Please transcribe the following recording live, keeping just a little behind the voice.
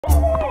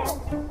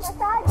What's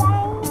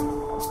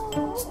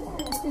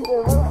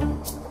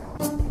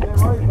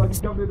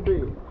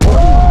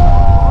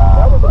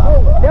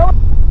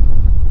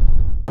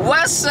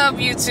up,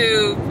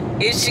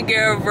 YouTube? It's your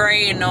girl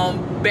Ray, and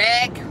I'm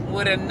back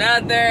with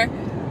another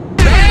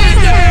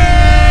banger!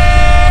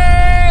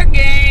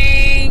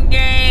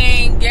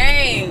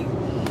 Gang.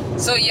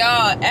 So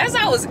y'all, as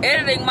I was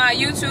editing my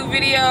YouTube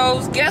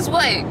videos, guess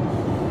what?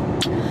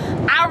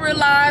 I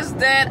realized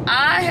that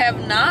I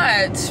have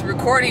not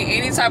recorded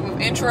any type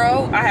of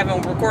intro. I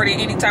haven't recorded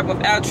any type of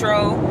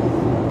outro.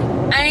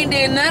 I ain't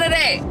did none of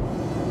that.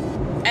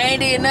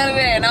 And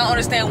I don't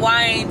understand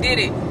why I ain't did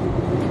it.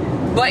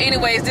 But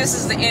anyways, this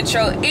is the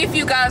intro. If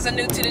you guys are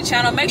new to the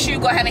channel, make sure you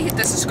go ahead and hit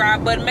the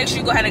subscribe button. Make sure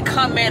you go ahead and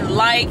comment,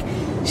 like,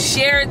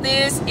 share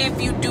this.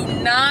 If you do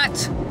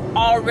not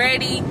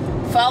already,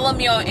 follow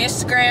me on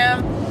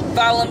Instagram,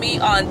 follow me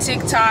on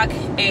TikTok,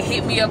 and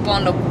hit me up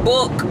on the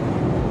book.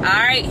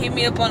 Alright, hit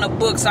me up on the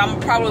book. So I'm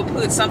gonna probably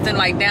put something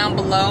like down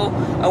below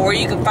where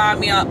you can find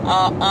me on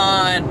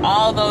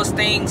all those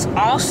things.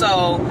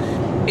 Also,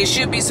 it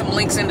should be some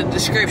links in the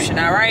description.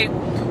 Alright,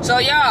 so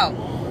y'all,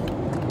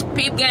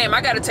 peep game,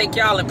 I gotta take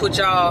y'all and put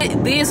y'all.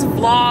 This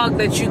vlog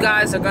that you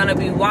guys are gonna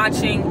be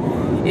watching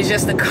is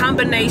just a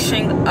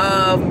combination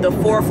of the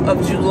 4th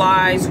of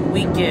July's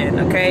weekend,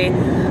 okay?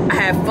 I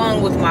had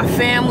fun with my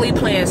family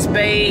playing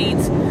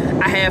spades.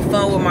 I had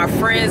fun with my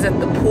friends at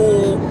the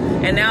pool.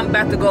 And now I'm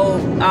about to go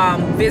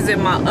visit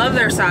my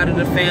other side of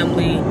the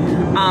family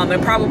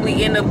and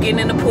probably end up getting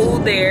in the pool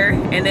there.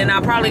 And then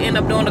I'll probably end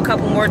up doing a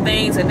couple more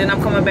things. And then I'm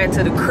coming back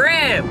to the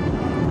crib,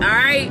 all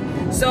right?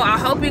 So I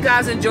hope you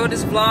guys enjoy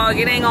this vlog.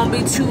 It ain't gonna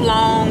be too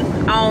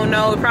long. I don't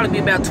know, it'll probably be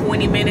about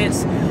 20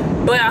 minutes.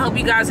 But I hope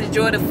you guys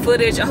enjoy the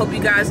footage. I hope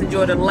you guys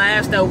enjoy the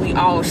laughs that we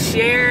all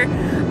share.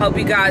 I hope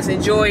you guys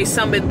enjoy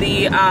some of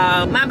the,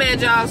 my bad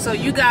y'all. So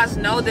you guys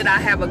know that I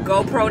have a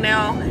GoPro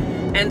now.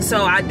 And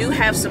so I do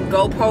have some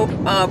GoPro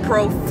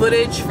Pro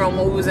footage from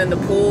when we was in the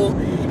pool.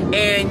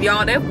 And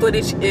y'all, that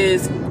footage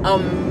is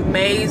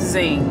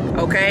amazing,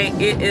 okay?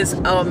 It is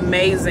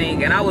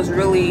amazing. And I was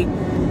really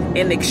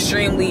and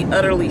extremely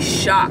utterly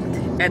shocked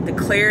at the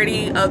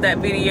clarity of that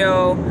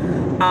video,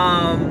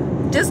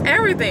 just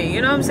everything,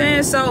 you know what I'm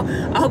saying? So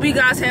I hope you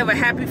guys have a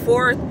happy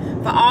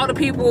 4th. For all the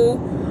people,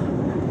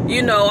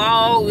 you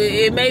know,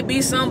 it may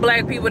be some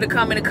black people that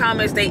come in the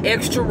comments, they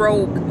extra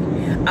rogue.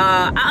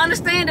 I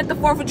understand that the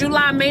 4th of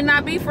July may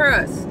not be for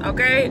us,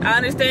 okay? I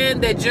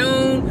understand that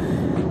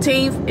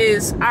Juneteenth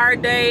is our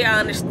day, I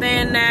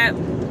understand that,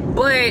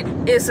 but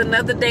it's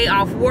another day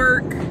off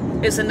work.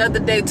 It's another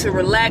day to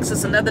relax.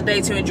 It's another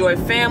day to enjoy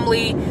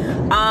family.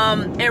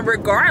 And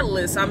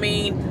regardless, I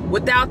mean,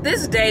 without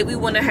this day, we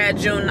wouldn't have had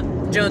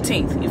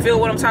Juneteenth. You feel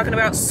what I'm talking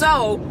about?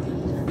 So,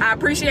 I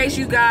appreciate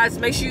you guys.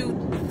 Make sure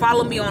you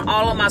follow me on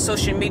all of my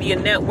social media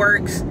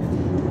networks.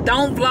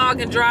 Don't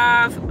vlog and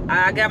drive.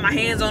 I got my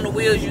hands on the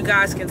wheels, you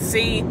guys can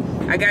see.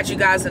 I got you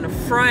guys in the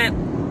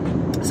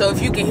front. So,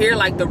 if you can hear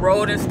like the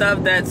road and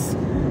stuff, that's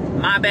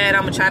my bad.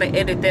 I'm going to try to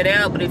edit that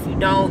out. But if you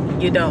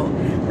don't, you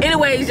don't.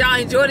 Anyways, y'all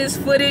enjoy this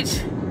footage,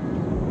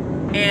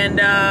 and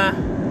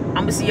I'm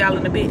gonna see y'all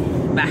in a bit.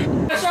 Bye.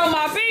 Show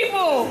my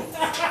people,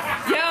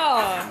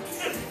 y'all.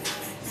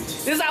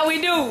 This how we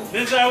do.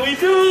 This how we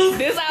do.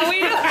 This how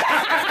we do.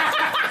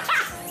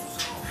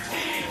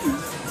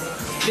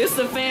 This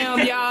the fam,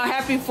 y'all.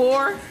 Happy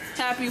 4,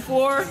 happy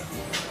 4,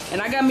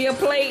 and I got me a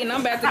plate, and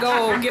I'm about to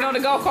go get on the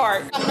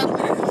go-kart.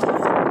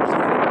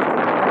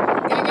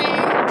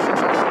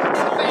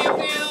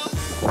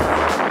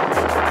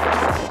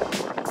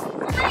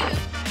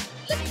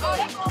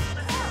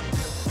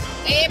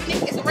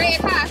 It's a red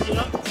tie.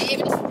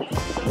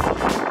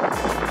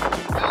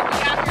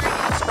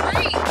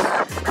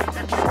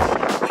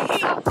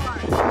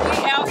 We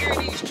out here in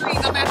these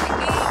streets. I'm after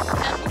E,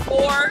 after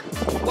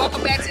 4.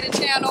 Welcome back to the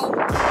channel.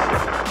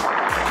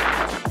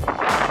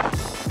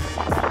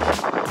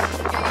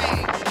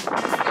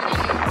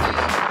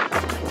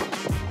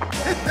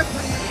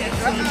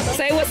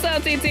 Say what's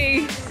up, TT.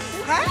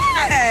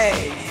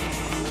 Hey.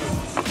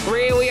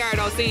 Red, we already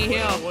don't see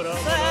him.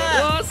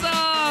 What's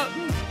up?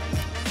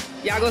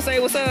 Y'all gonna say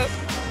what's up?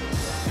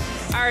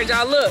 Alright,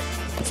 y'all, look.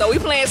 So we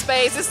playing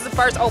spades. This is the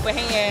first open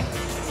hand.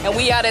 And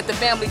we out at the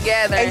family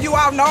gathering. And you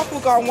all know who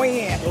gonna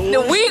win.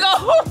 Then we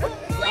gonna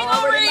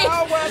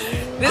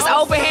win. This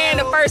open hand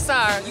the first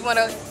time. You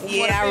wanna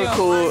Yeah, I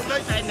record.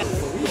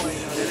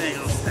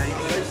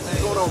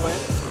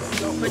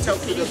 Put your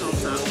keys on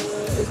top.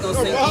 It's gonna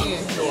sink in.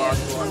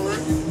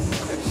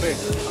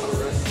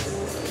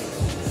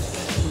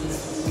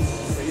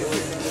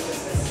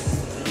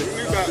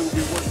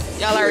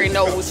 Y'all already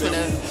know who's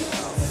finna.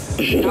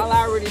 Y'all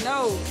already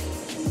know.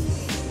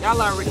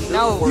 Y'all already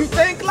know. You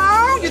think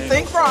long, you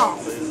think wrong.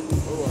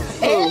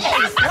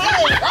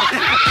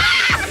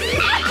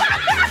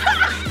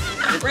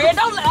 Red,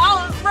 don't let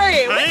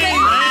Red.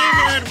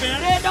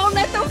 Red, don't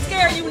let them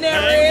scare you now,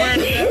 Red.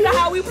 You know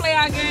how we play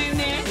our game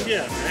now.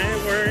 Yeah, I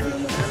ain't worried.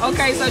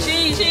 Okay, so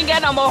she ain't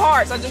got no more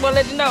hearts. I just want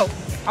to let you know.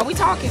 Are we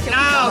talking? Can we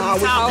talk? No,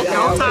 we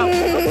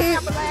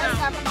talking.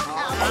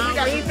 We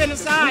got to finish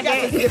side. You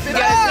gotta zip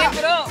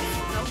it up.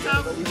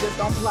 You just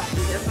don't play.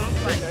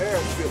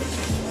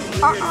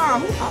 I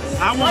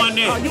want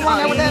that. You want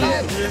that with that?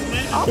 Yes,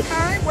 ma'am.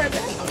 Okay, well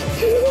then.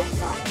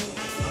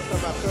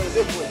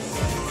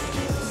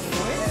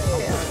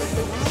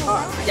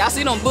 Y'all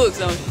see them books,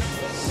 don't you?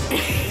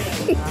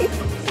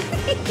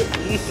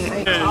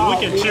 We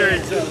can cheer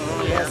each other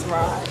on. That's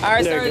right. All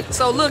right,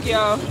 so look,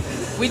 y'all.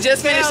 We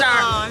just finished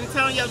our... It's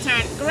on your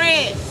turn.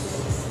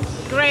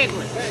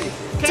 Gregory.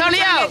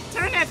 Tonyo!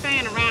 Turn that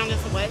fan around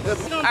this way.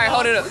 All right,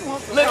 hold it up.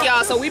 Look,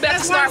 y'all, so we about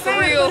to start for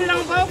real. Put it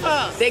on both of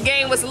us. That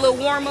game was a little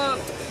warm up.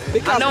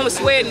 I know I'm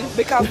sweating.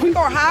 Because we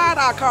gonna hide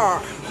our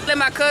car. Let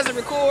my cousin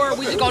record.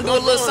 We just gonna do a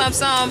little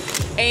something,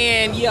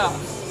 and yeah.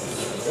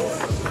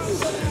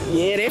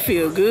 Yeah, that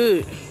feel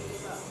good.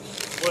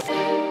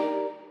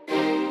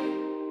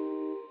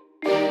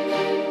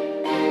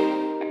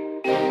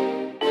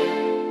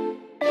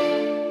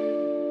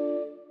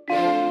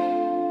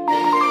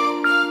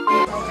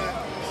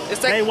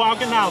 They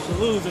walking out. The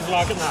losers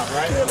walking out,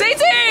 right?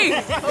 TT!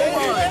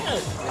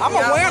 I'm a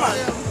winner.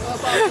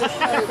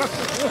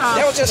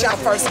 That was just our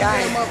first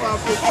game.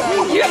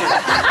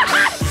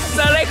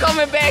 So they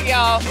coming back,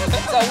 y'all.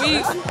 So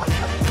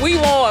we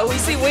won. We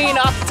see Ween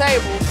off the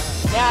table.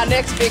 Now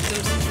next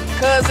victims,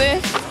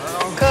 cousin.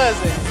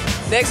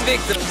 Next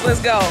victims.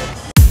 Let's go.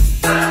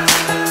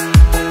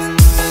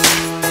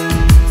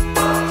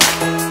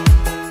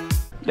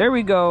 There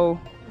we go.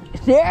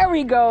 There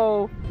we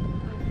go.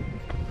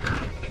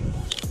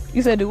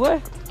 You said do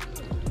what?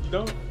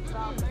 Don't.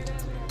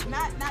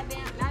 Not down the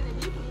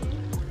deep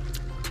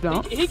end.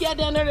 Don't. He got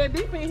down there that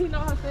deep end. He know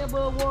how to stay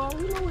above water.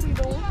 He know what he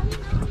doing.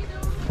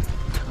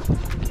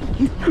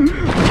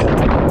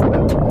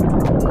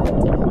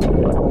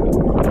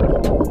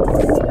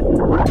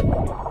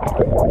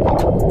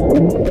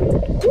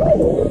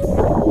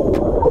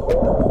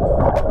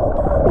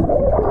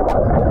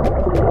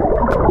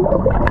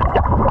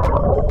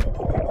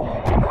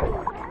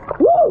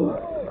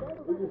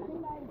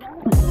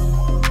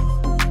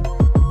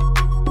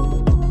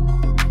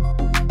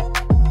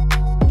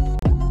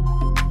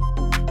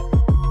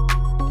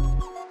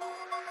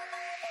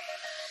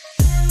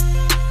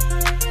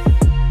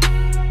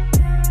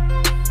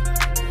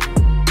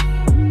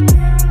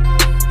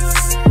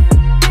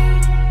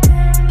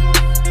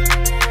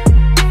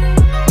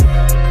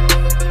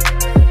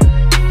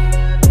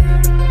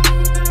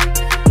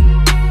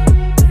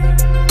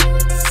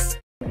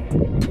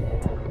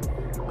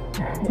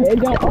 They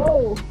don't.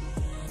 Oh,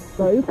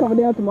 so it's coming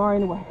down tomorrow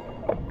anyway.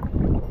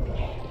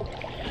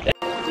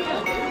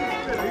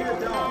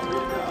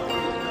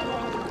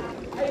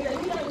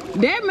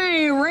 That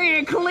man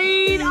ran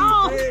clean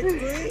off.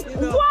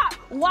 What?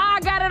 Why I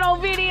got it on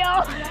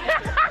video?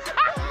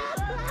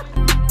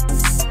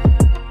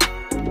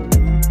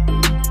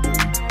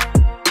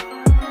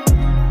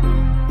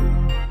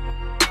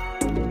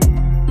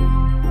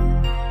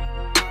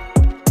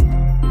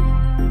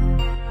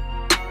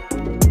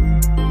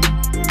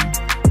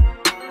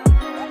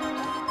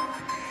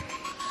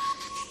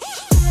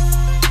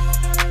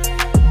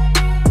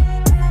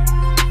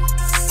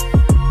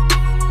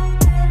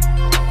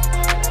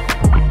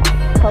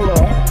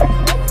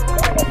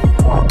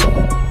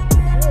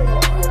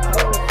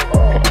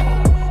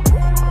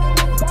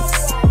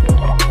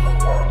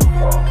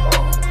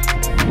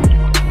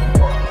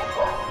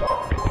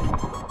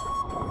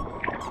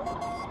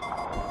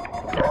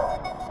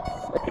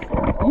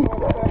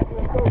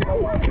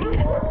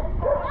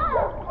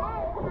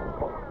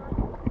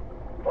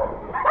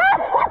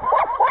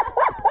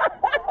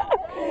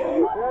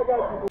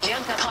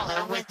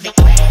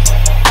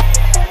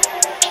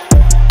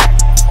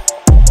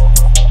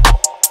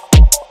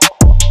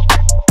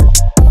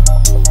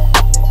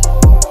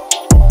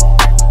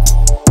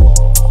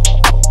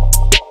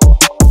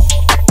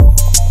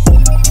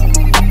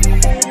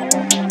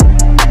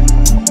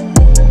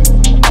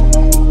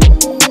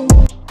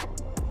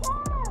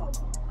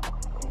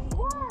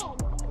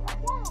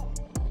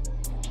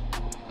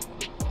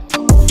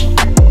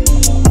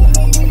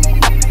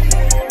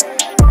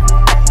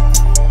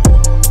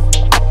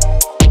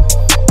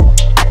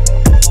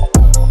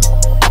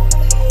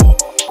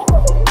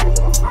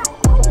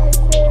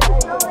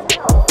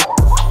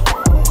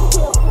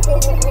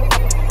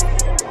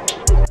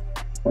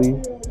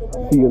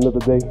 See another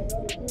day.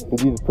 In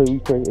Jesus' pray, we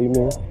pray.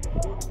 Amen.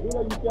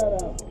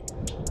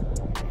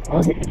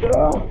 Okay.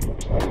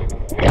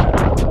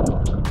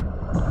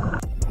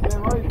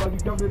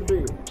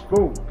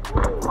 Boom.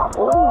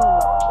 Oh,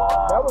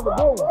 that was a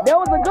good one. That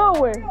was a good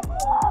one.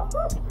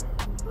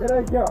 That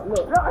ain't count.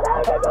 Look.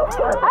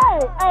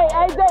 Hey,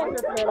 AJ.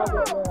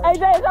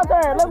 AJ, it's your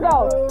turn. Let's go.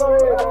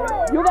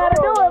 You gotta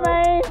do it,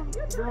 man.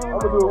 I'm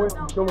gonna do it with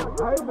you. Come on.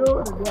 I ain't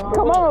doing it.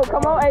 Come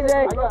on, AJ.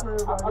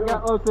 I got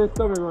upset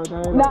stomach right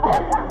now. Nah.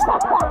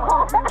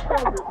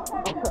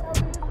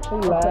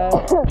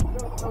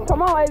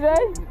 Come on, AJ.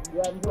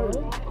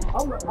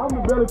 I'm the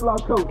belly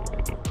flop coach.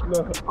 No,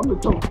 I'm the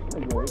coach.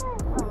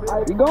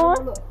 You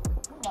going?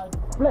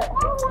 Flat.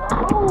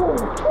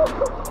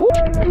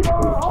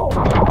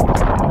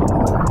 Oh.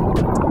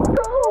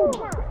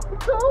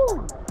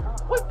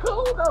 What's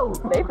cool though?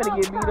 They finna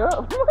get beat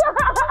up.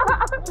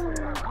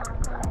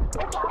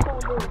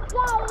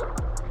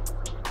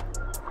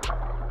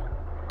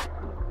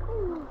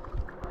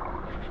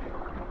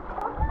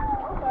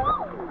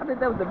 I think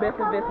that was the best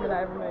investment I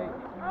ever made.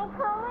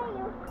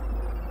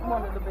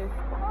 One of the best.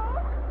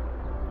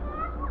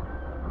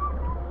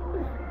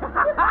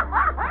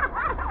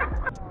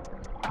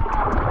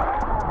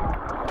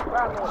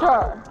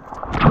 Sure.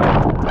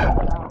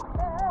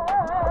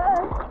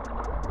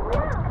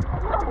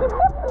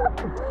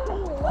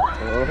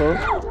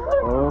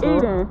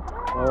 Eden.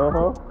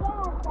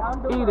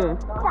 Eden.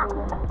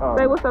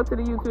 Say what's up to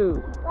the YouTube.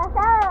 What's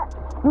up?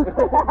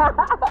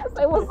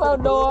 Say what's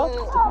up, Dora.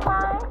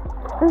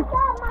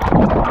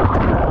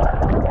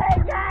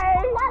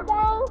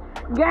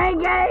 Gang, gang. Gang,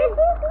 gang.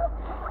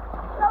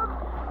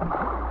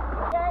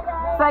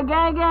 Say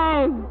gang,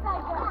 gang.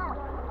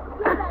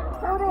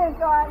 Who this,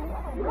 Charlie?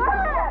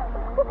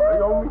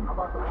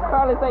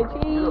 Carly say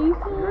cheese.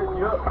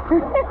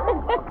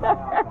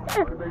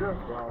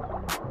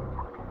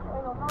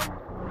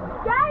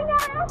 Gang,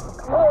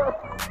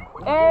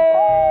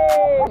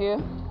 Hey.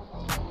 Here.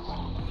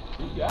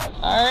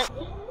 All right.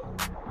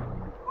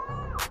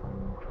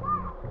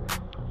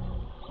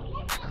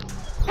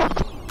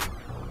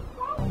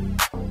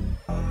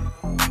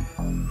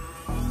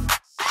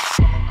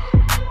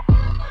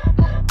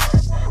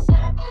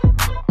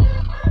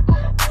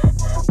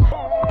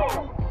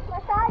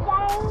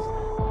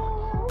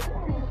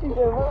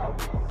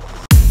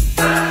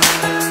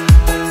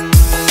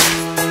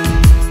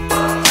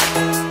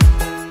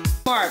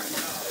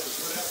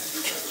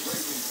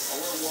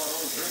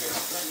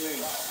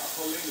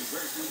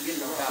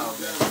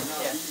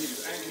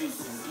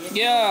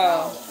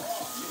 Yeah.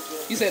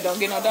 You said don't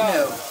get no dog?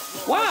 No.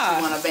 Why?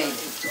 You want a baby.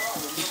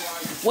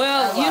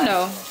 Well, you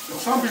know.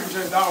 Some people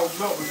say dogs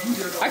milk, but you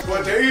just don't. But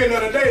at the end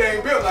of the day, they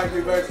ain't built like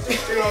me, baby.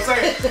 You know what I'm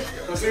saying?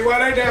 So see why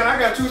they down, I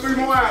got 2-3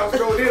 more hours to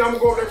go. Then I'm gonna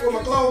go over there, put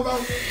my clothes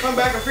on, come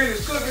back and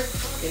finish cooking.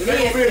 And they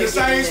gonna be in the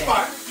same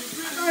spot.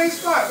 Same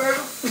spot, baby.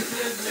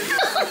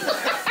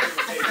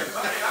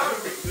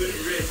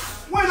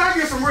 When I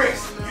get some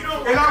rest,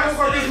 and I woke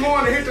up this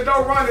morning, hit the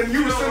door running, and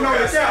you was sitting on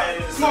the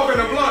couch, smoking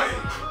a blunt.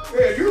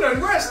 Yeah, you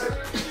done rested.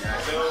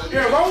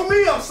 Yeah, roll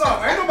me up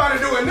something. Ain't nobody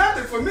doing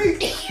nothing for me.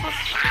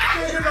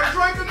 Can't get no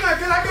drink or nothing.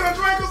 Can I get a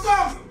drink or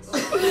something?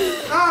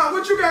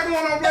 What you got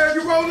going on, Blair?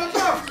 You rolling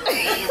something? I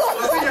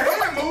see your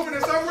hand moving.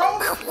 Is something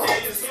rolling?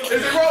 Is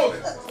it rolling?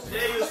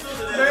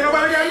 Ain't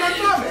nobody got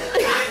nothing for me.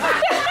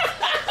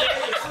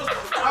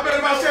 I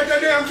better about shut that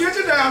damn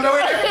kitchen down, though.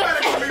 Ain't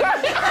everybody gonna be.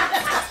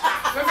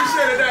 Let me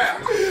shut it down.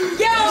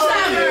 Give him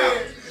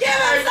something. Give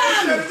him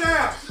something. Shut it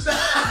down.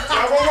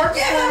 I won't work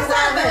Give him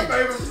something.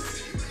 baby.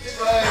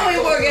 Oh, he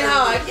working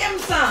hard. Give him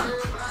some.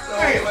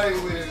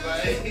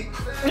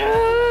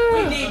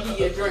 We need to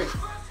get a drink.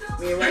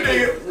 We right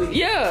here.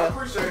 Yeah.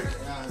 Appreciate it.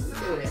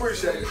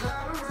 Appreciate it.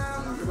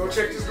 We're gonna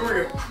check this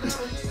grill.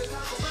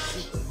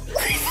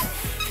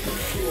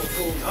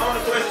 The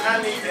only question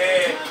I need to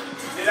ask,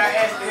 did I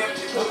ask to help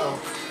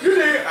you? You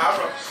did,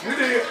 Alpha. You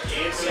did.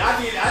 Yeah, see, I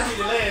did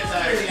the last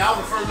time. See, I was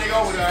the first nigga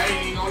over there. I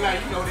ain't even gonna lie,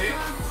 you know that.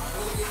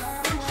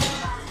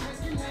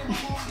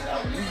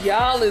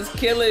 Y'all is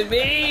killing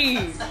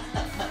me.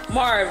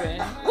 Marvin,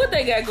 what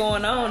they got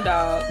going on,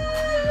 dog?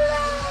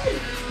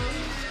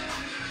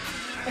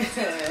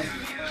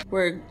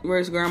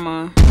 Where's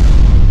grandma?